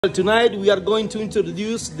Tonight we are going to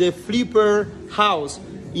introduce the flipper house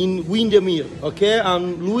in Windermere, okay?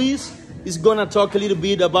 And Luis is gonna talk a little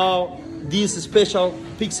bit about this special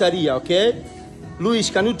pizzeria, okay? Luis,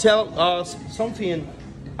 can you tell us something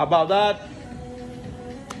about that?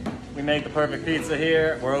 We make the perfect pizza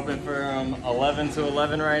here. We're open from 11 to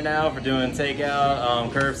 11 right now for doing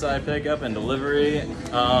takeout, curbside pickup, and delivery.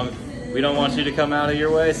 We don't want you to come out of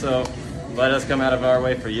your way, so let us come out of our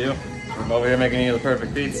way for you. We're over here making you the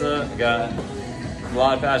perfect pizza. We got a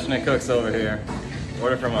lot of passionate cooks over here.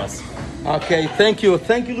 Order from us. Okay, thank you.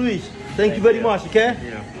 Thank you, Luis. Thank you very much, okay?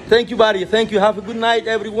 Thank you, buddy. Thank you. Have a good night,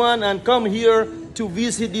 everyone, and come here to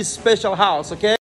visit this special house, okay?